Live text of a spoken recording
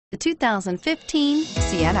The 2015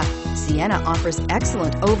 Sienna. Sienna offers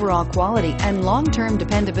excellent overall quality and long-term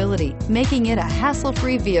dependability, making it a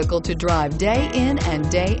hassle-free vehicle to drive day in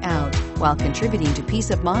and day out, while contributing to peace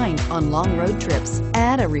of mind on long road trips.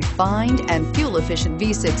 Add a refined and fuel-efficient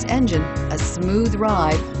V6 engine, a smooth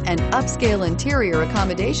ride, and upscale interior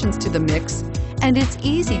accommodations to the mix, and it's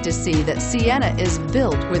easy to see that Sienna is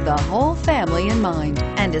built with the whole family in mind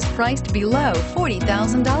and is priced below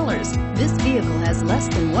 $40,000. This vehicle has less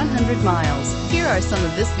than 100 miles. Here are some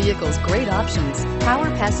of this vehicle's great options: power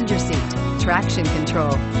passenger seat, traction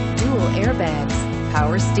control, dual airbags,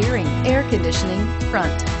 power steering, air conditioning,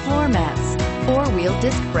 front, floor mats, four-wheel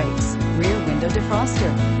disc brakes, rear window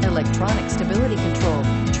defroster, electronic stability control,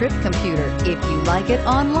 trip computer. If you like it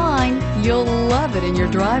online, you'll love it in your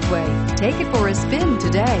driveway. Take it for a spin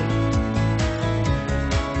today.